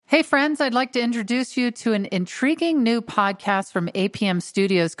Hey friends, I'd like to introduce you to an intriguing new podcast from APM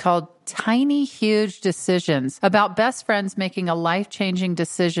Studios called Tiny Huge Decisions, about best friends making a life-changing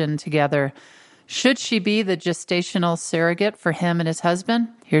decision together. Should she be the gestational surrogate for him and his husband?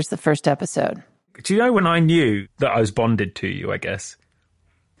 Here's the first episode. Do you know when I knew that I was bonded to you, I guess?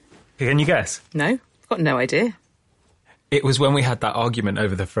 Can you guess? No, I've got no idea. It was when we had that argument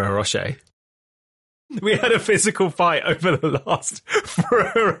over the Ferrero Rocher. We had a physical fight over the last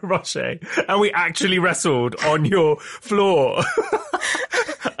Ferrero Rocher, and we actually wrestled on your floor.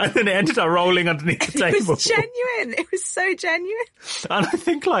 And then it ended up rolling underneath the table. It was genuine. It was so genuine. And I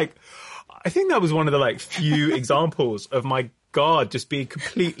think that was one of the few examples of my guard just being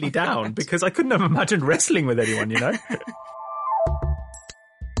completely down, because I couldn't have imagined wrestling with anyone, you know?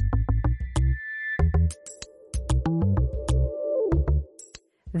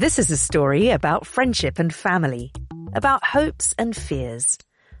 This is a story about friendship and family, about hopes and fears,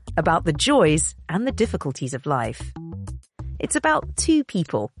 about the joys and the difficulties of life. It's about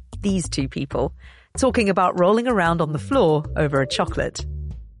these two people, talking about rolling around on the floor over a chocolate.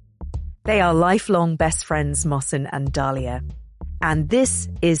 They are lifelong best friends, Mohsin and Dalia. And this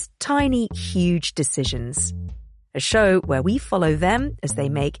is Tiny Huge Decisions, a show where we follow them as they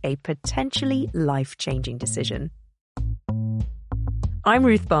make a potentially life-changing decision. I'm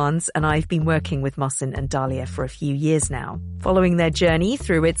Ruth Barnes, and I've been working with Mohsin and Dalia for a few years now, following their journey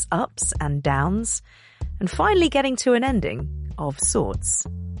through its ups and downs, and finally getting to an ending of sorts.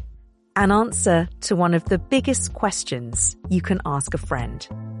 An answer to one of the biggest questions you can ask a friend.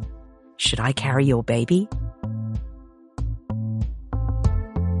 Should I carry your baby?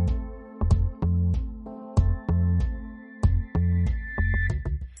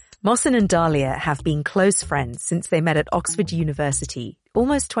 Mohsin and Dalia have been close friends since they met at Oxford University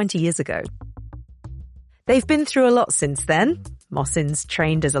almost 20 years ago. They've been through a lot since then. Mohsin's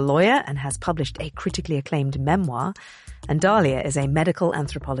trained as a lawyer and has published a critically acclaimed memoir, and Dalia is a medical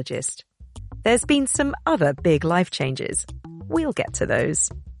anthropologist. There's been some other big life changes. We'll get to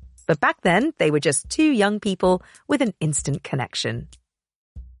those. But back then, they were just two young people with an instant connection.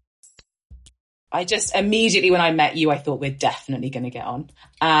 I just immediately, when I met you, I thought we're definitely going to get on.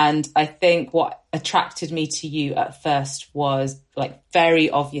 And I think what attracted me to you at first was, very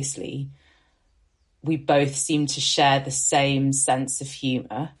obviously, we both seemed to share the same sense of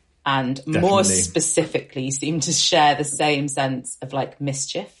humour, and definitely, more specifically, seemed to share the same sense of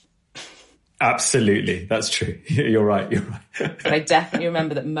mischief. Absolutely. That's true. You're right. But I definitely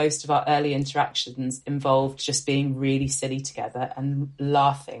remember that most of our early interactions involved just being really silly together and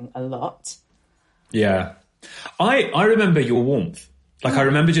laughing a lot. Yeah. I remember your warmth. I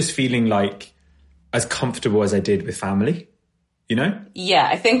remember just feeling as comfortable as I did with family, you know? Yeah,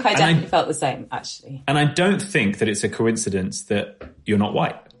 I think I definitely felt the same, actually. And I don't think that it's a coincidence that you're not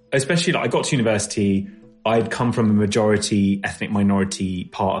white. Especially, I got to university, I'd come from a majority ethnic minority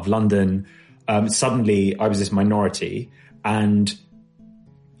part of London. Suddenly, I was this minority. And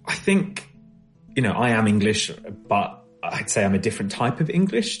I think, I am English, but I'd say I'm a different type of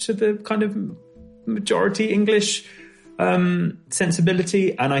English to the kind of majority English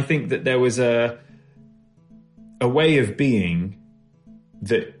sensibility. And I think that there was a way of being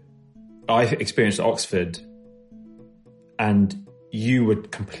that I experienced at Oxford, and you were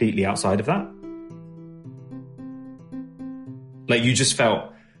completely outside of that. You just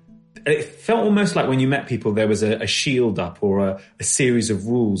it felt almost like when you met people, there was a shield up or a series of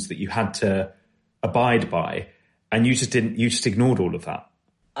rules that you had to abide by, and you just ignored all of that.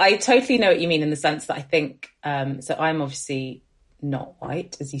 I totally know what you mean, in the sense that I think, so I'm obviously not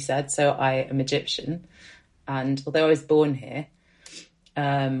white, as you said, so I am Egyptian. And although I was born here,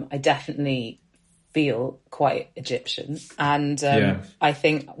 I definitely feel quite Egyptian. And I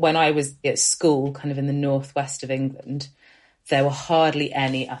think when I was at school, kind of in the northwest of England, there were hardly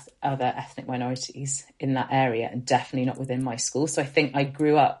any other ethnic minorities in that area, and definitely not within my school. So I think I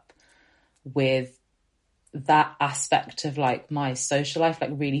grew up with that aspect of my social life,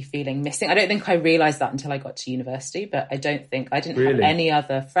 really feeling missing. I don't think I realised that until I got to university, but I didn't have any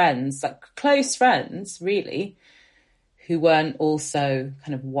other friends, close friends really, who weren't also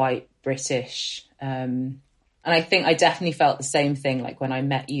kind of white British. And I think I definitely felt the same thing, when I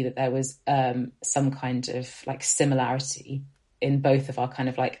met you, that there was some kind of similarity in both of our kind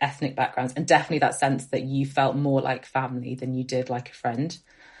of ethnic backgrounds, and definitely that sense that you felt more like family than you did like a friend.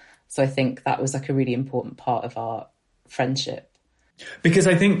 So I think that was a really important part of our friendship. Because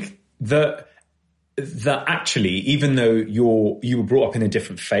I think that actually, even though you were brought up in a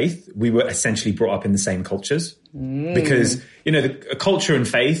different faith, we were essentially brought up in the same cultures. Because, the culture and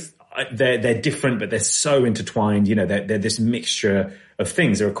faith they're different, but they're so intertwined. You know, they're this mixture of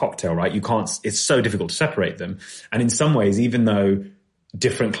things. They're a cocktail, right? It's so difficult to separate them. And in some ways, even though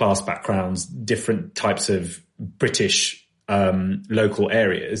different class backgrounds, different types of British local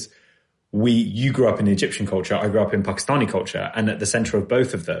areas, you grew up in Egyptian culture, I grew up in Pakistani culture, and at the center of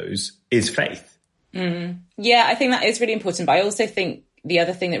both of those is faith. Yeah, I think that is really important. But I also think the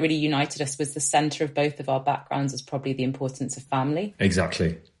other thing that really united us was the center of both of our backgrounds is probably the importance of family.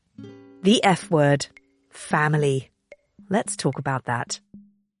 Exactly. The F word, family. Let's talk about that.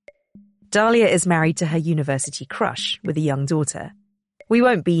 Dalia is married to her university crush with a young daughter. We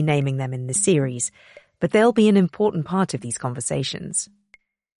won't be naming them in this series, but they'll be an important part of these conversations.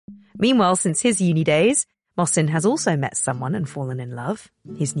 Meanwhile, since his uni days, Mohsin has also met someone and fallen in love,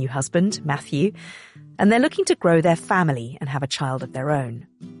 his new husband, Matthew, and they're looking to grow their family and have a child of their own.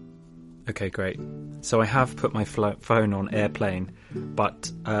 Okay, great. So I have put my phone on airplane,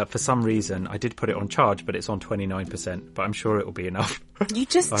 but for some reason I did put it on charge, but it's on 29%, but I'm sure it will be enough. You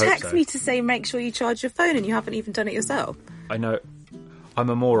just text me to say make sure you charge your phone and you haven't even done it yourself. I know. I'm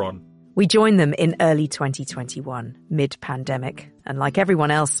a moron. We joined them in early 2021, mid-pandemic, and like everyone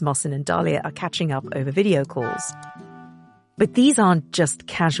else, Mohsin and Dalia are catching up over video calls. But these aren't just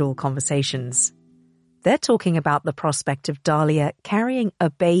casual conversations. They're talking about the prospect of Dalia carrying a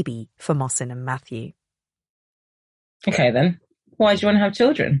baby for Mohsin and Matthew. Okay, then. Why do you want to have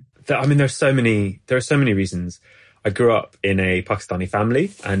children? I mean, there are so many reasons. I grew up in a Pakistani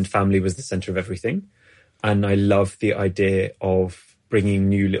family, and family was the center of everything. And I love the idea of bringing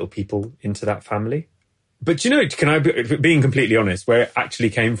new little people into that family. But you know, being completely honest, where it actually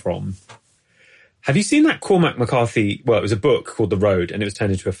came from, have you seen that Cormac McCarthy, well, it was a book called The Road, and it was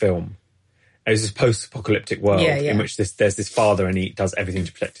turned into a film. It was this post-apocalyptic world in which there's this father and he does everything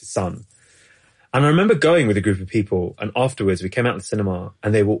to protect his son. And I remember going with a group of people, and afterwards we came out of the cinema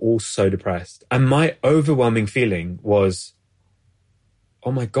and they were all so depressed. And my overwhelming feeling was,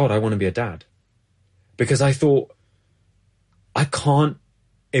 oh my God, I want to be a dad. Because I thought,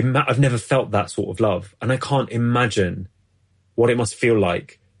 I've never felt that sort of love. And I can't imagine what it must feel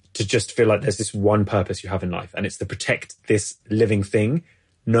like to just feel like there's this one purpose you have in life, and it's to protect this living thing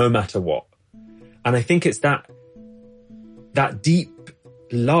no matter what. And I think it's that deep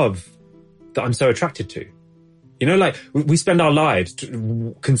love that I'm so attracted to. You know, like we spend our lives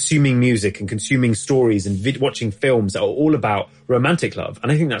consuming music and consuming stories and watching films that are all about romantic love.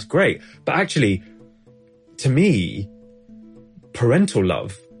 And I think that's great. But actually, to me, parental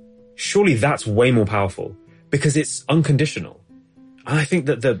love, surely that's way more powerful because it's unconditional. And I think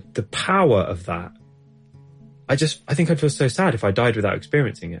that the power of that, I think I'd feel so sad if I died without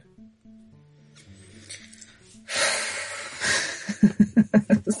experiencing it.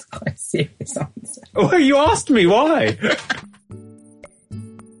 That's quite a serious answer. Oh, you asked me why.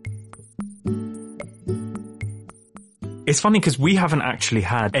 It's funny because we haven't actually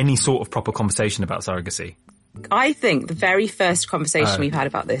had any sort of proper conversation about surrogacy. I think the very first conversation we've had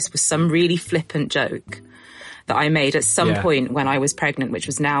about this was some really flippant joke that I made at some point when I was pregnant, which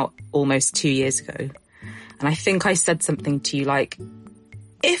was now almost 2 years ago. And I think I said something to you like,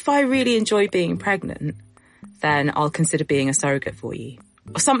 if I really enjoy being pregnant, then I'll consider being a surrogate for you.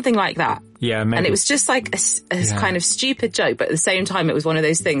 Or something like that. Yeah, maybe. And it was just like a kind of stupid joke, but at the same time it was one of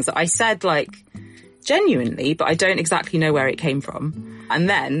those things that I said like genuinely, but I don't exactly know where it came from. And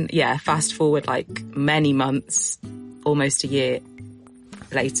then, fast forward like many months, almost a year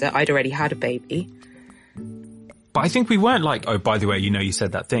later, I'd already had a baby. But I think we weren't like, oh, by the way, you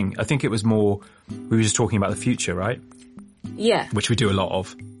said that thing. I think it was more, we were just talking about the future, right? Yeah. Which we do a lot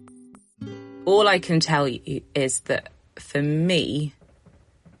of. All I can tell you is that for me,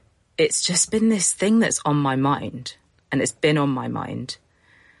 it's just been this thing that's on my mind. And it's been on my mind.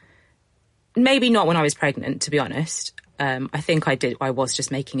 Maybe not when I was pregnant, to be honest. I think I was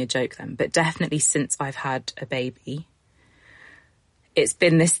just making a joke then. But definitely since I've had a baby, it's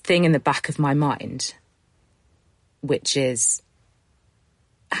been this thing in the back of my mind, which is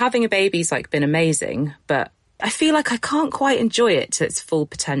having a baby's like been amazing, but I feel like I can't quite enjoy it to its full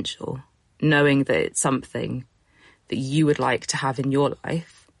potential, knowing that it's something that you would like to have in your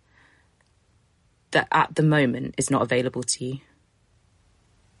life that at the moment is not available to you.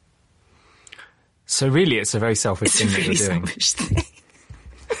 So really, it's a very selfish thing that you're doing. Selfish thing.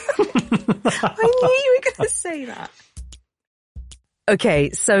 I knew you were going to say that. Okay,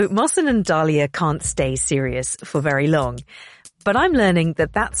 so Mohsin and Dalia can't stay serious for very long, but I'm learning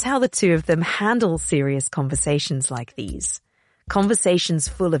that that's how the two of them handle serious conversations like these. Conversations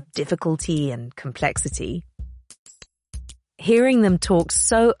full of difficulty and complexity. Hearing them talk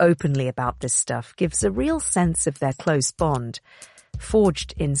so openly about this stuff gives a real sense of their close bond,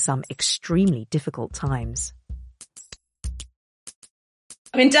 forged in some extremely difficult times.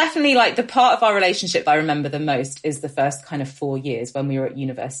 I mean, definitely like the part of our relationship that I remember the most is the first kind of 4 years when we were at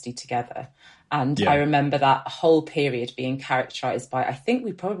university together. And I remember that whole period being characterised by, I think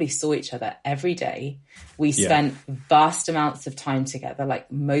we probably saw each other every day. We spent vast amounts of time together, like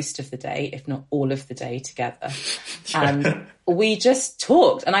most of the day, if not all of the day together. And we just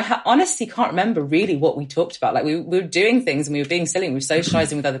talked. And I honestly can't remember really what we talked about. Like we were doing things and we were being silly and we were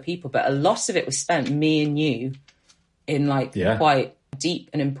socialising with other people. But a lot of it was spent, me and you, in like quite deep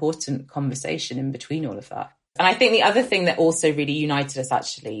and important conversation in between all of that. And I think the other thing that also really united us,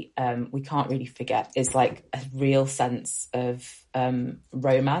 actually, we can't really forget, is like a real sense of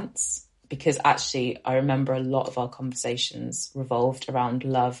romance. Because actually, I remember a lot of our conversations revolved around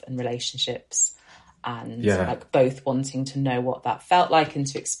love and relationships and like both wanting to know what that felt like and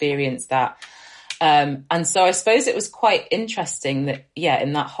to experience that. And so I suppose it was quite interesting that,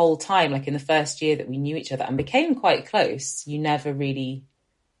 in that whole time, like in the first year that we knew each other and became quite close, you never really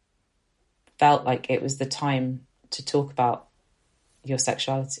felt like it was the time to talk about your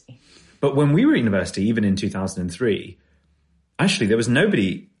sexuality. But when we were at university, even in 2003, actually there was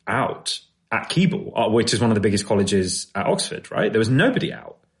nobody out at Keble, which is one of the biggest colleges at Oxford, right? There was nobody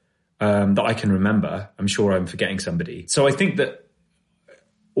out that I can remember. I'm sure I'm forgetting somebody. So I think that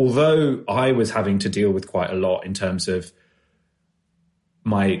although I was having to deal with quite a lot in terms of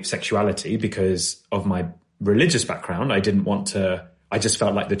my sexuality because of my religious background, I just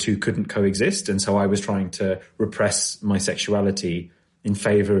felt like the two couldn't coexist. And so I was trying to repress my sexuality in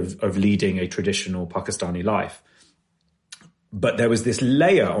favor of leading a traditional Pakistani life. But there was this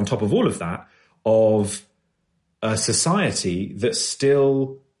layer on top of all of that of a society that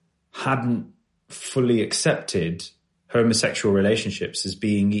still hadn't fully accepted homosexual relationships as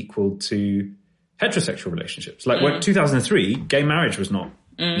being equal to heterosexual relationships. Like when 2003, gay marriage was not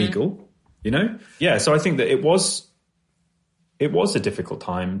legal, you know? Yeah, so I think that it was a difficult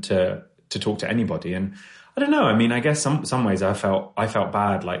time to talk to anybody. And I don't know, I mean, I guess some ways I felt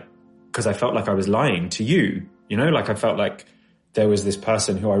bad, like, because I felt like I was lying to you, you know? Like I felt like there was this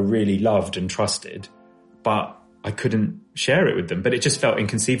person who I really loved and trusted, but I couldn't share it with them. But it just felt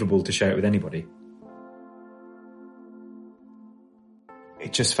inconceivable to share it with anybody.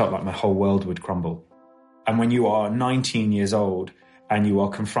 It just felt like my whole world would crumble. And when you are 19 years old and you are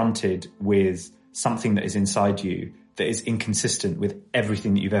confronted with something that is inside you that is inconsistent with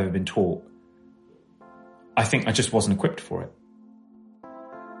everything that you've ever been taught, I think I just wasn't equipped for it.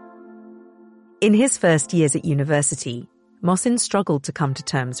 In his first years at university, Mohsin struggled to come to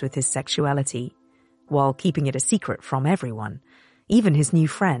terms with his sexuality, while keeping it a secret from everyone, even his new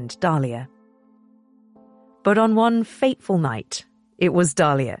friend, Dalia. But on one fateful night, it was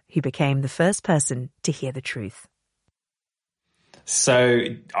Dalia who became the first person to hear the truth. So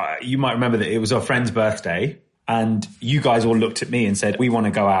you might remember that it was our friend's birthday and you guys all looked at me and said, we want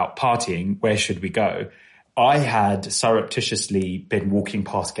to go out partying. Where should we go? I had surreptitiously been walking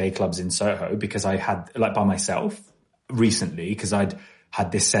past gay clubs in Soho because I had, like, by myself recently, because I'd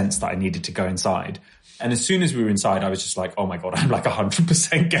had this sense that I needed to go inside. And as soon as we were inside, I was just like, oh my God, I'm like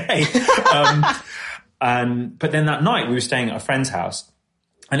 100% gay. But then that night we were staying at a friend's house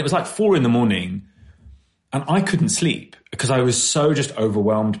and it was like 4 a.m. and I couldn't sleep because I was so just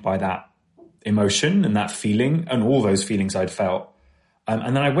overwhelmed by that emotion and that feeling and all those feelings I'd felt.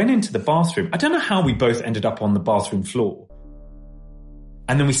 And then I went into the bathroom. I don't know how we both ended up on the bathroom floor.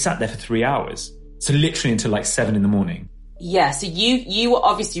 And then we sat there for 3 hours. So literally until like 7 a.m. Yeah, so you were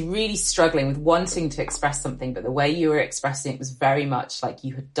obviously really struggling with wanting to express something, but the way you were expressing it was very much like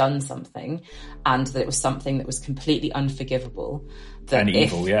you had done something and that it was something that was completely unforgivable. That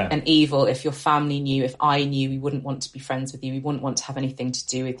And evil. If your family knew, if I knew, we wouldn't want to be friends with you. We wouldn't want to have anything to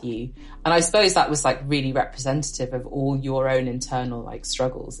do with you. And I suppose that was like really representative of all your own internal like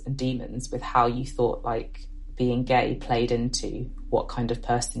struggles and demons with how you thought like being gay played into what kind of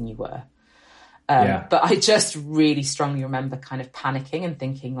person you were. But I just really strongly remember kind of panicking and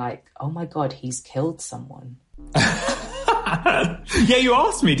thinking like, oh my God, he's killed someone. Yeah, you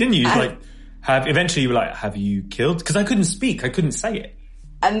asked me, didn't you? Eventually you were like, have you killed? Because I couldn't speak. I couldn't say it.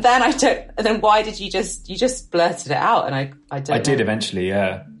 And then why did you just blurted it out? And I did eventually,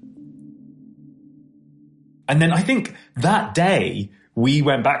 yeah. And then I think that day we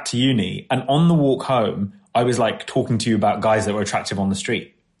went back to uni and on the walk home, I was like talking to you about guys that were attractive on the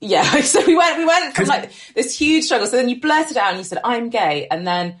street. Yeah, so we went from like this huge struggle. So then you blurted out and you said, I'm gay. And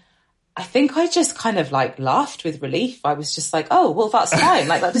then I think I just kind of like laughed with relief. I was just like, oh, well, that's fine.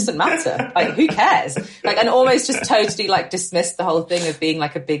 Like, that doesn't matter. Like, who cares? Like, and almost just totally like dismissed the whole thing of being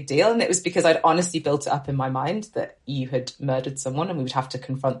like a big deal. And it was because I'd honestly built it up in my mind that you had murdered someone and we would have to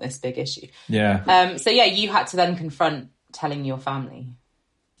confront this big issue. Yeah. So yeah, you had to then confront telling your family.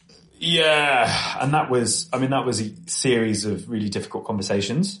 Yeah. And that was a series of really difficult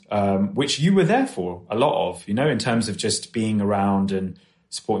conversations, which you were there for a lot of, you know, in terms of just being around and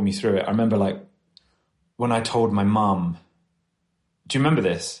supporting me through it. I remember like when I told my mum, do you remember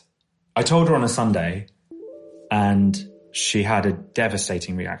this? I told her on a Sunday and she had a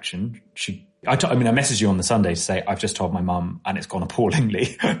devastating reaction. I messaged you on the Sunday to say, I've just told my mum and it's gone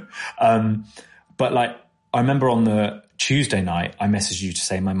appallingly. But like, I remember on the Tuesday night, I messaged you to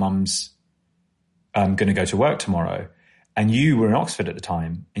say my mum's going to go to work tomorrow. And you were in Oxford at the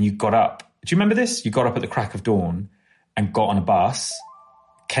time and you got up. Do you remember this? You got up at the crack of dawn and got on a bus,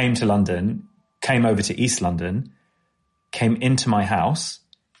 came to London, came over to East London, came into my house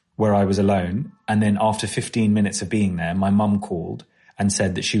where I was alone. And then after 15 minutes of being there, my mum called and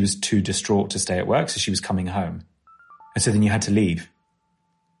said that she was too distraught to stay at work. So she was coming home. And so then you had to leave.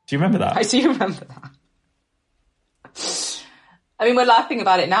 Do you remember that? I do remember that. I mean, we're laughing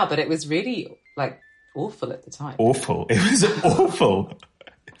about it now, but it was really like awful at the time. Awful. It was awful.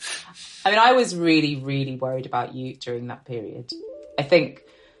 I mean, I was really, really worried about you during that period. I think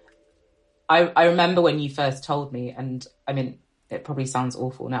I remember when you first told me, and I mean, it probably sounds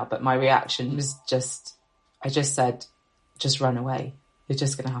awful now, but my reaction was I just said, just run away. You're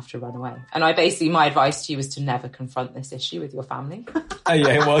just going to have to run away. And my advice to you was to never confront this issue with your family. Oh,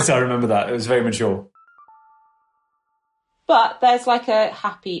 yeah, it was. I remember that. It was very mature. But there's like a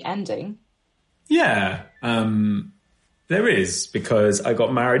happy ending. Yeah, there is, because I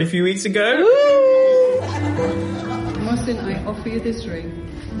got married a few weeks ago. Mohsin, I offer you this ring.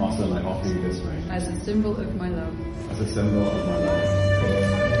 Mohsin, I offer you this ring. As a symbol of my love. As a symbol of my love.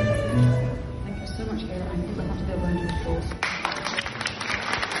 Thank you so much, Kayla. I think we'll have to go round of applause.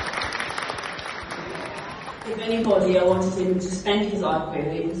 If anybody I wanted him to spend his life with,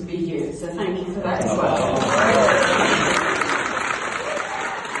 it would be you. So thank you for that as well.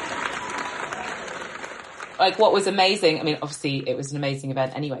 Like, what was amazing, I mean, obviously it was an amazing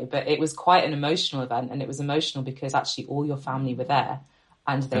event anyway, but it was quite an emotional event, and it was emotional because actually all your family were there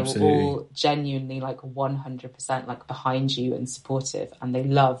and they were all genuinely like 100% like behind you and supportive, and they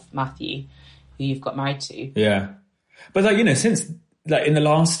love Matthew, who you've got married to. Yeah. But like, you know, since like in the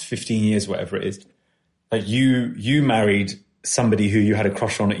last 15 years, whatever it is, like you married somebody who you had a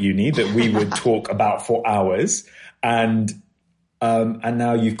crush on at uni that we would talk about for hours, and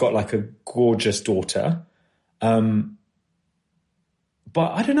now you've got like a gorgeous daughter. But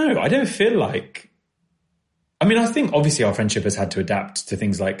I don't know. I don't feel like, I mean, I think obviously our friendship has had to adapt to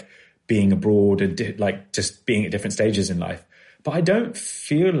things like being abroad and like just being at different stages in life. But I don't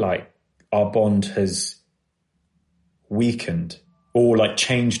feel like our bond has weakened or like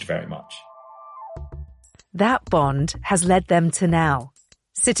changed very much. That bond has led them to now,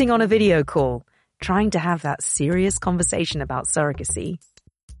 sitting on a video call, trying to have that serious conversation about surrogacy.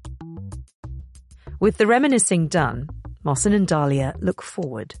 With the reminiscing done, Mohsin and Dalia look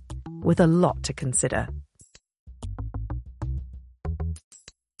forward with a lot to consider.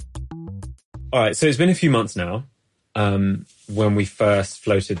 All right, so it's been a few months now when we first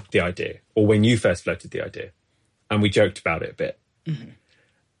floated the idea, or when you first floated the idea, and we joked about it a bit. Mm-hmm.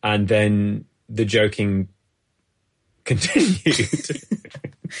 And then the joking continued.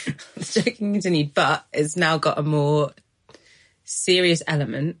 The joking continued, but it's now got a more serious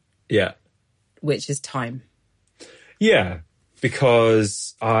element. Yeah. Which is time. Yeah,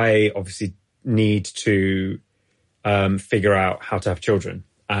 because I obviously need to figure out how to have children.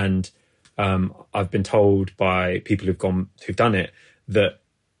 And I've been told by people who've done it that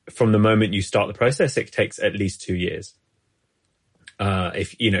from the moment you start the process, it takes at least 2 years.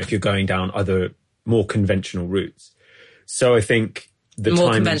 If you're going down other more conventional routes. So I think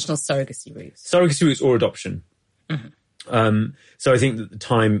more conventional surrogacy routes or adoption. Mm-hmm. So I think that the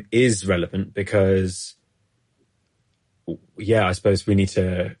time is relevant because, yeah, I suppose we need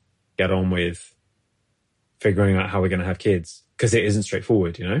to get on with figuring out how we're going to have kids, because it isn't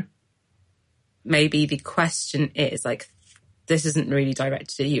straightforward, you know? Maybe the question is, like, this isn't really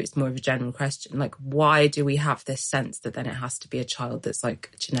directed at you, it's more of a general question. Like, why do we have this sense that then it has to be a child that's,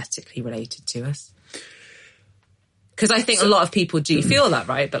 like, genetically related to us? Because I think a lot of people do feel that,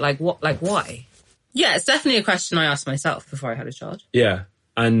 right? But, like, what? Like, why? Yeah, it's definitely a question I asked myself before I had a child. Yeah,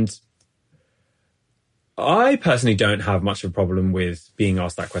 and I personally don't have much of a problem with being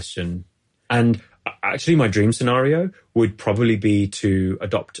asked that question. And actually my dream scenario would probably be to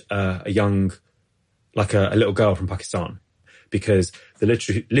adopt a young, like a little girl from Pakistan, because the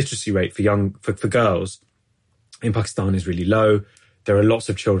literacy rate for girls in Pakistan is really low. There are lots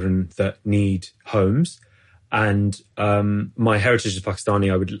of children that need homes, and my heritage is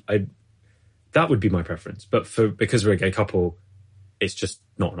Pakistani. That would be my preference, but because we're a gay couple, it's just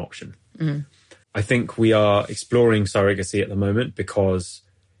not an option. Mm. I think we are exploring surrogacy at the moment because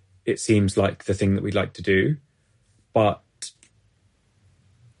it seems like the thing that we'd like to do, but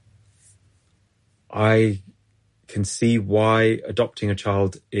I can see why adopting a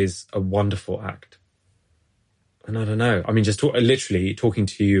child is a wonderful act. And I don't know. I mean, just literally talking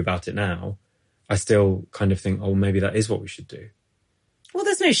to you about it now, I still kind of think, oh, maybe that is what we should do. Well,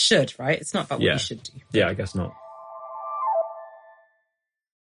 there's no should, right? It's not about what you should do. Yeah, I guess not.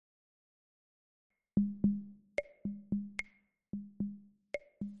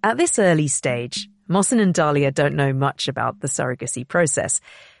 At this early stage, Mohsin and Dalia don't know much about the surrogacy process,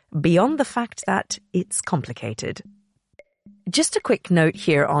 beyond the fact that it's complicated. Just a quick note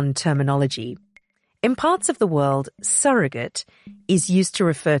here on terminology. In parts of the world, surrogate is used to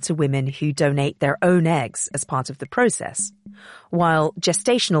refer to women who donate their own eggs as part of the process, while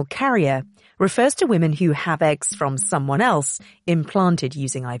gestational carrier refers to women who have eggs from someone else implanted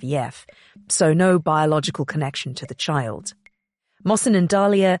using IVF, so no biological connection to the child. Mohsin and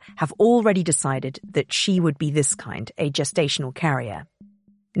Dalia have already decided that she would be this kind, a gestational carrier.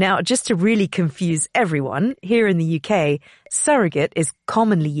 Now, just to really confuse everyone, here in the UK, surrogate is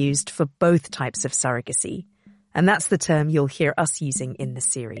commonly used for both types of surrogacy. And that's the term you'll hear us using in the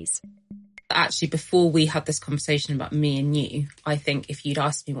series. Actually, before we had this conversation about me and you, I think if you'd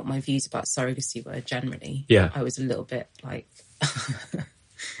asked me what my views about surrogacy were generally, I was a little bit like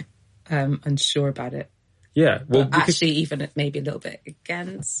unsure about it. Yeah. Well, actually, even maybe a little bit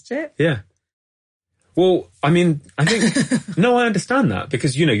against it. Yeah. Well, I mean, I think, no, I understand that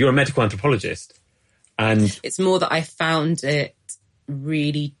because, you know, you're a medical anthropologist and... It's more that I found it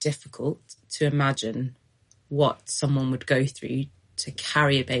really difficult to imagine what someone would go through to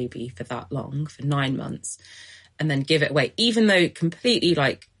carry a baby for that long, for 9 months, and then give it away, even though completely,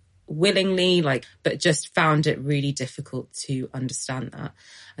 like, willingly, like, but just found it really difficult to understand that.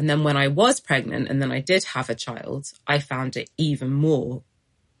 And then when I was pregnant and then I did have a child, I found it even more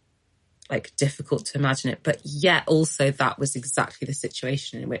like difficult to imagine it. But yet also that was exactly the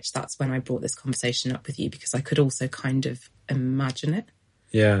situation in which that's when I brought this conversation up with you, because I could also kind of imagine it.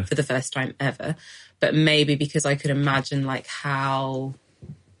 Yeah. For the first time ever. But maybe because I could imagine like how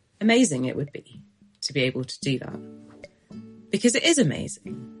amazing it would be to be able to do that. Because it is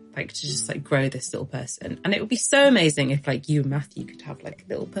amazing. Like to just like grow this little person. And it would be so amazing if like you and Matthew could have like a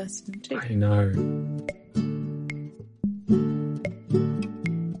little person too. I know.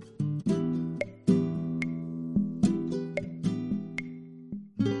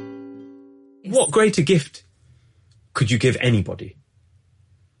 What greater gift could you give anybody?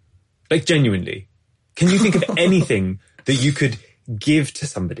 Like genuinely. Can you think of anything that you could give to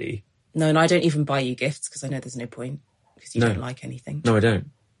somebody? No, and I don't even buy you gifts because I know there's no point because you don't like anything. No, I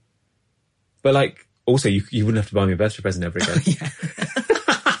don't. But like, also you wouldn't have to buy me a birthday present ever again. Yeah.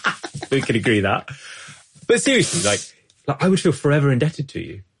 We could agree that. But seriously, like I would feel forever indebted to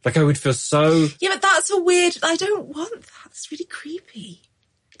you. Like I would feel so... Yeah, but that's a weird... I don't want that. It's really creepy.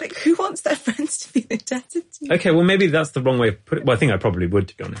 Like, who wants their friends to be indebted to? Okay, well, maybe that's the wrong way of putting it. Well, I think I probably would,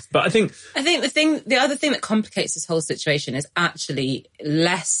 to be honest. But I think the other thing that complicates this whole situation is actually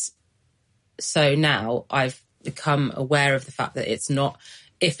less so now. I've become aware of the fact that it's not,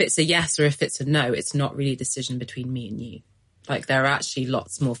 if it's a yes or if it's a no, it's not really a decision between me and you. Like, there are actually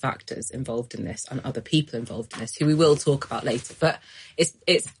lots more factors involved in this and other people involved in this who we will talk about later. But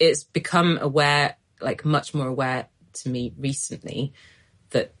it's become aware, like much more aware to me recently,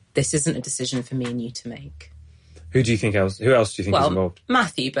 that this isn't a decision for me and you to make. Who else do you think is involved?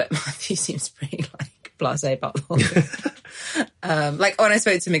 Matthew, but Matthew seems pretty like blasé about the whole thing. Like when I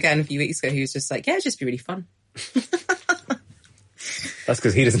spoke to him again a few weeks ago, he was just like, yeah, it'd just be really fun. That's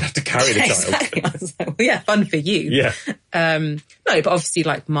because he doesn't have to carry the child. Exactly. I was like, well, yeah, fun for you. Yeah. No, but obviously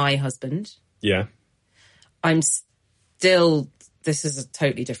like my husband. Yeah. I'm still, this is a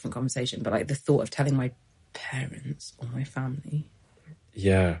totally different conversation, but like the thought of telling my parents or my family.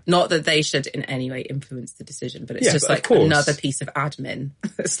 Yeah. Not that they should in any way influence the decision, but it's just like another piece of admin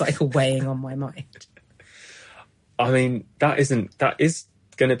that's like weighing on my mind. I mean, that is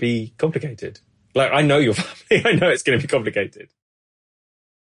going to be complicated. Like, I know your family. I know it's going to be complicated.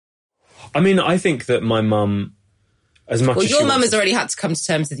 I mean, I think that my mum, as much Well, as your she mum wants has already had to come to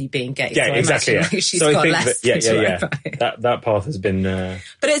terms with you being gay. Yeah, so I exactly. imagine, Yeah. like, she's So I got think less that, to worry about. that path has been.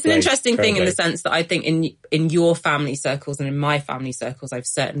 But it's an interesting thing in the trailblazed. sense that I think in your family circles and in my family circles, I've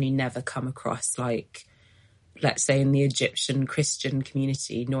certainly never come across, like, let's say in the Egyptian Christian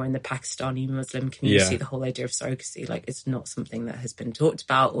community, nor in the Pakistani Muslim community, the whole idea of surrogacy, like, it's not something that has been talked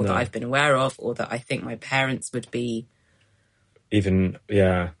about or that I've been aware of or that I think my parents would be even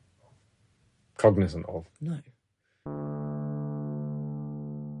cognizant of. No.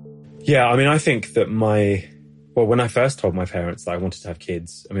 Yeah, I mean, I think that when I first told my parents that I wanted to have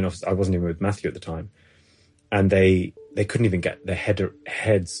kids, I mean, I wasn't even with Matthew at the time, and they couldn't even get their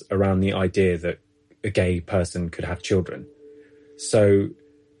heads around the idea that a gay person could have children. So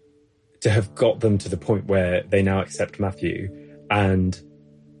to have got them to the point where they now accept Matthew and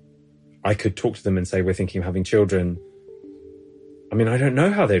I could talk to them and say, we're thinking of having children. I mean, I don't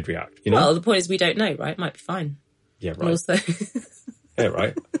know how they'd react, you know? Well, the point is we don't know, right? It might be fine. Yeah, right. And also... Yeah,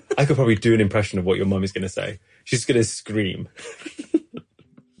 right. I could probably do an impression of what your mum is going to say. She's going to scream.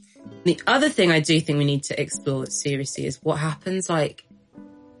 The other thing I do think we need to explore seriously is what happens, like,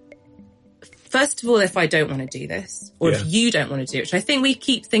 first of all, if I don't want to do this, or if you don't want to do it, which I think we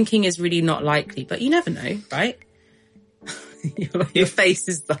keep thinking is really not likely, but you never know, right? Your face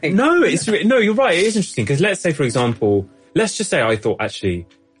is like... No, you're right. It is interesting because let's say, for example, let's just say I thought, actually,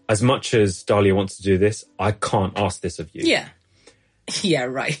 as much as Dalia wants to do this, I can't ask this of you. Yeah. Yeah,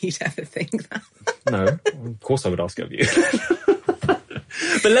 right. You'd ever think that. No, of course I would ask it of you.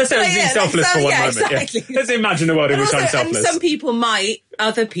 But let's say I was being selfless for one moment. Exactly. Yeah. Let's imagine a world in which I'm selfless. And some people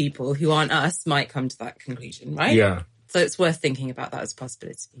other people who aren't us might come to that conclusion, right? Yeah. So it's worth thinking about that as a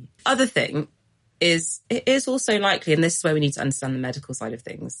possibility. Other thing is, it is also likely, and this is where we need to understand the medical side of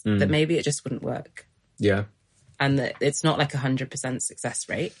things, that maybe it just wouldn't work. Yeah. And that it's not like 100% success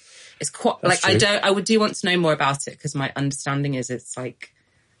rate. It's quite, That's like, true. I do want to know more about it because my understanding is it's like...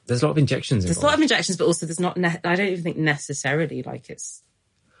 There's a lot of injections involved. There's a lot of injections, but also there's not, I don't even think necessarily like it's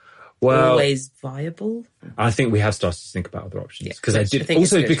always viable. I think we have started to think about other options because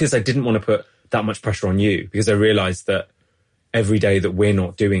Yeah, because I didn't want to put that much pressure on you because I realised that every day that we're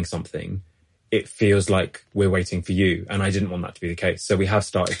not doing something, it feels like we're waiting for you, and I didn't want that to be the case. So we have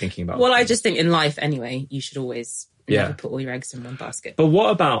started thinking about. Well, I just think in life anyway, you should always never put all your eggs in one basket. But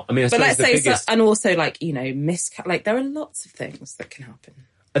what about? I mean, but let's say, and also like like there are lots of things that can happen.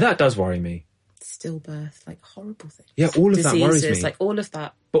 That does worry me. Stillbirth, like horrible things. Yeah, all of diseases, that worries me. Like all of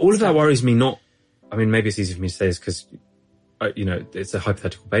that. But all of that worries me not... I mean, maybe it's easy for me to say this because, it's a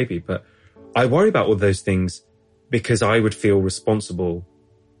hypothetical baby, but I worry about all those things because I would feel responsible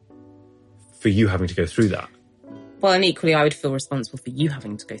for you having to go through that. Well, and equally, I would feel responsible for you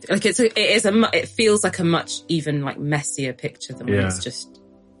having to go through. Like it feels like a much even like messier picture than when it's just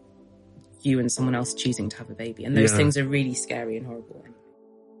you and someone else choosing to have a baby. And those things are really scary and horrible.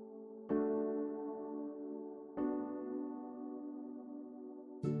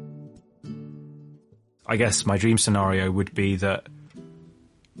 I guess my dream scenario would be that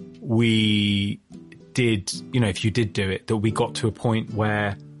we did, if you did do it, that we got to a point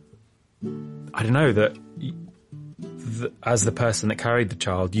where, I don't know, that as the person that carried the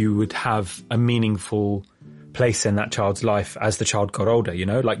child, you would have a meaningful place in that child's life as the child got older,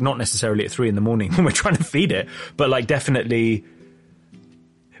 like not necessarily at 3 a.m. when we're trying to feed it, but like definitely,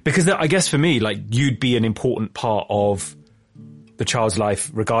 because I guess for me, like you'd be an important part of the child's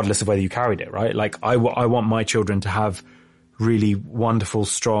life, regardless of whether you carried it, right? Like I want my children to have really wonderful,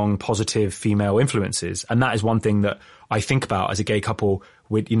 strong, positive female influences. And that is one thing that I think about as a gay couple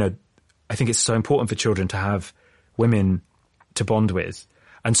with, I think it's so important for children to have women to bond with.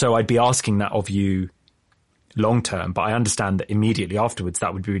 And so I'd be asking that of you long term, but I understand that immediately afterwards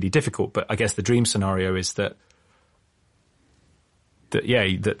that would be really difficult. But I guess the dream scenario is that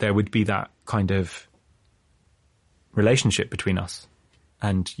there would be that kind of relationship between us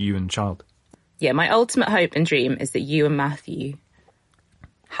and you and the child. Yeah, my ultimate hope and dream is that you and Matthew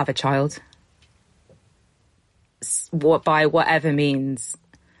have a child. By whatever means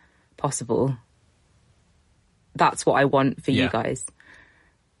possible. That's what I want for you guys.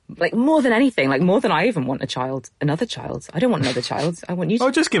 Like more than anything, like more than I even want another child. I don't want another child. I want you to... Oh,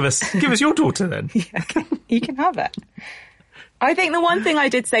 just give us your daughter then. Yeah, you can have it. I think the one thing I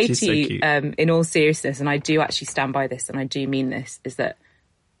did say to you, in all seriousness, and I do actually stand by this and I do mean this, is that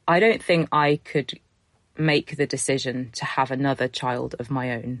I don't think I could make the decision to have another child of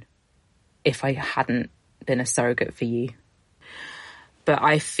my own if I hadn't been a surrogate for you. But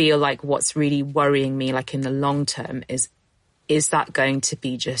I feel like what's really worrying me, like in the long term, is that going to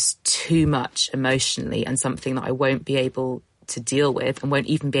be just too much emotionally and something that I won't be able to deal with and won't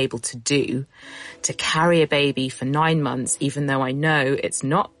even be able to do, to carry a baby for 9 months, even though I know it's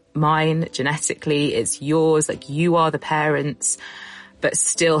not mine genetically, it's yours, like you are the parents, but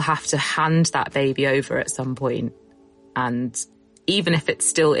still have to hand that baby over at some point. And even if it's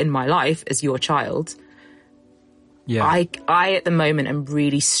still in my life as your child, I at the moment am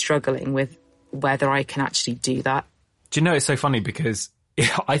really struggling with whether I can actually do that. Do you know, it's so funny because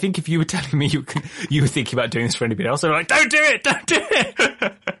I think if you were telling me you were thinking about doing this for anybody else, I'd be like, don't do it.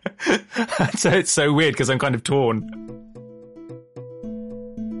 So it's so weird because I'm kind of torn.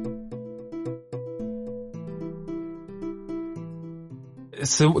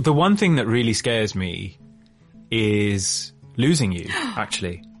 So the one thing that really scares me is losing you,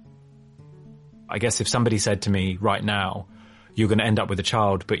 actually. I guess if somebody said to me right now, you're going to end up with a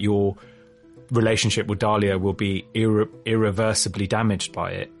child, but your relationship with Dalia will be irreversibly damaged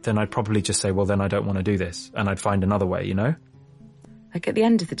by it, then I'd probably just say, well, then I don't want to do this. And I'd find another way, you know? Like at the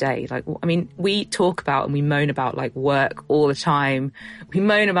end of the day, like, I mean, we talk about and we moan about like work all the time. We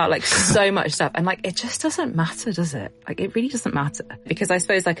moan about like so much stuff and like, it just doesn't matter, does it? Like, it really doesn't matter. Because I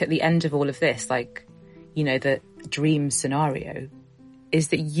suppose like at the end of all of this, like, you know, the dream scenario is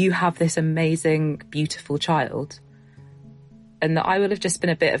that you have this amazing, beautiful child and that I will have just been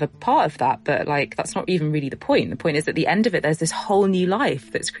a bit of a part of that. But like, that's not even really the point. The point is at the end of it, there's this whole new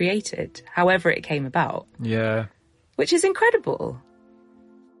life that's created, however it came about. Yeah. Which is incredible.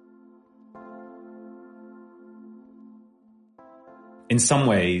 In some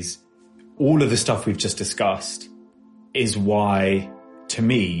ways, all of the stuff we've just discussed is why, to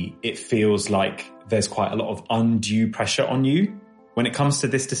me, it feels like there's quite a lot of undue pressure on you when it comes to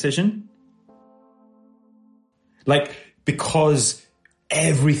this decision. Like, because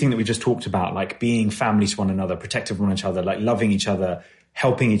everything that we just talked about, like being family to one another, protective of one another, like loving each other,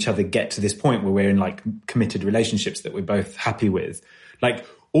 helping each other get to this point where we're in like committed relationships that we're both happy with, like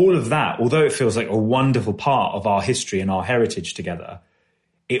all of that, although it feels like a wonderful part of our history and our heritage together,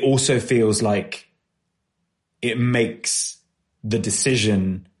 it also feels like it makes the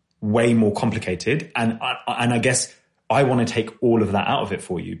decision way more complicated. And I guess I want to take all of that out of it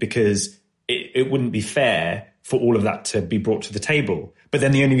for you because it wouldn't be fair for all of that to be brought to the table. But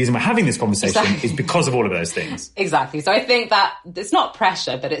then the only reason we're having this conversation is because of all of those things. Exactly. So I think that it's not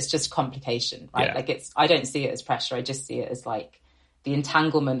pressure, but it's just complication, right? Yeah. Like I don't see it as pressure. I just see it as like the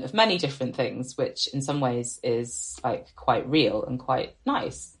entanglement of many different things, which in some ways is like quite real and quite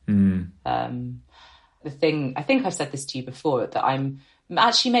nice. The thing, I think I've said this to you before, that I'm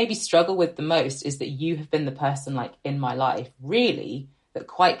actually maybe struggle with the most is that you have been the person like in my life really that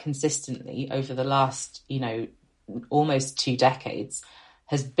quite consistently over the last, you know, almost 2 decades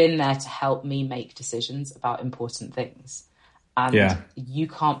has been there to help me make decisions about important things. And you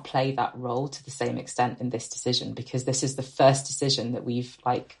can't play that role to the same extent in this decision because this is the first decision that we've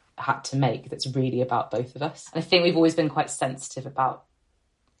like had to make that's really about both of us. And I think we've always been quite sensitive about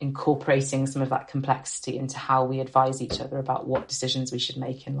incorporating some of that complexity into how we advise each other about what decisions we should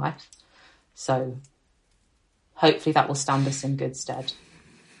make in life. So hopefully that will stand us in good stead.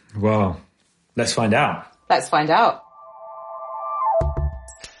 Well, let's find out. Let's find out.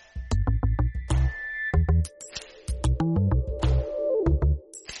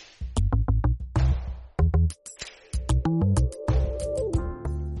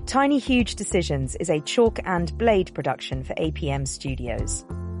 Tiny Huge Decisions is a Chalk and Blade production for APM Studios.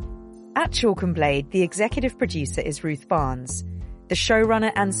 At Chalk and Blade, the executive producer is Ruth Barnes, the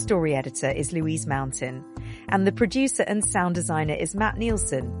showrunner and story editor is Louise Mountain, and the producer and sound designer is Matt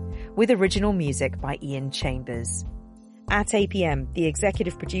Nielsen, with original music by Ian Chambers. At APM, the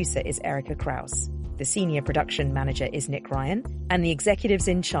executive producer is Erica Krause, the senior production manager is Nick Ryan, and the executives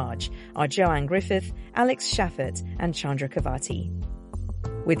in charge are Joanne Griffith, Alex Shaffert, and Chandra Kavati.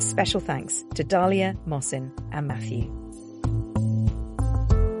 With special thanks to Dalia, Mohsin, and Matthew.